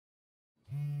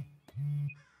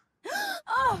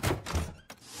Oh.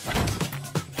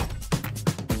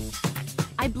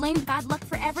 I blamed bad luck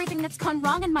for everything that's gone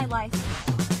wrong in my life.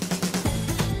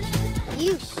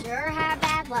 You sure have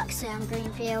bad luck, Sam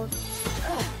Greenfield.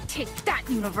 Ugh, take that,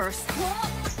 universe.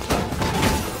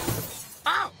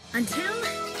 Oh! Until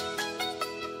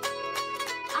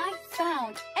I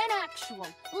found an actual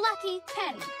lucky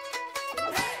penny.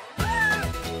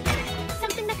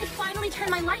 Something that could finally turn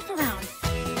my life around.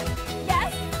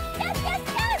 Yes! Yes, yes,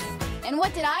 yes! And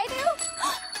what did I do?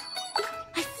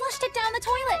 I flushed it down the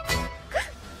toilet.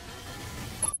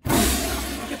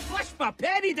 You flushed my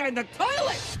penny down the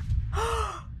toilet!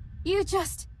 You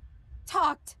just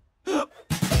talked. Wait!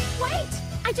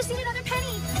 I just need another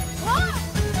penny. Ah!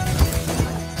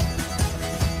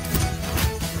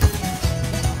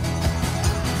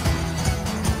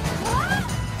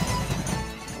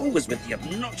 Always with the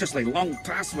obnoxiously long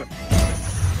password.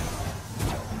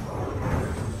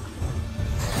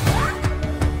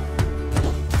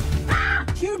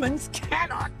 Humans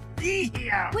cannot be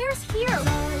here! Where's here?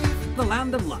 The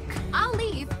land of luck. I'll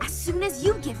leave as soon as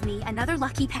you give me another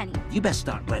lucky penny. You best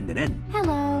start blending in.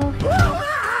 Hello.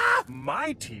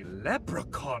 Mighty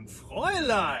leprechaun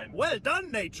Fräulein! Well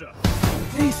done, nature!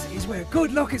 This is where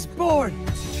good luck is born.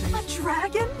 A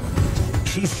dragon?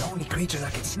 She's the only creature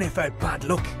that can sniff out bad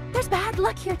luck. There's bad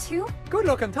luck here too. Good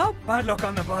luck on top, bad luck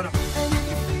on the bottom.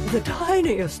 The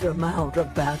tiniest amount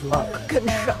of bad luck can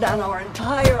shut down our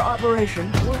entire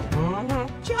operation.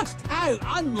 Just how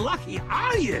unlucky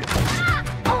are you?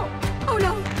 Oh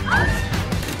no.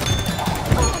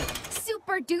 Oh,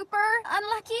 super duper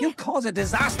unlucky. You'll cause a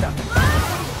disaster.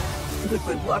 The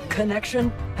good luck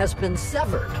connection has been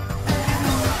severed.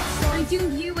 I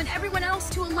doomed you and everyone else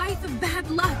to a life of bad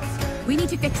luck. We need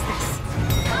to fix this.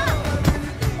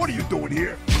 What are you doing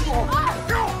here?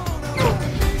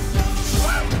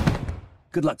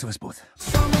 Good luck to us both.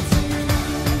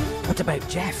 What about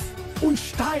Jeff? Und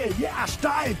steil, yeah,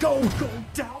 steil, go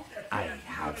down. I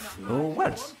have no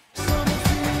words.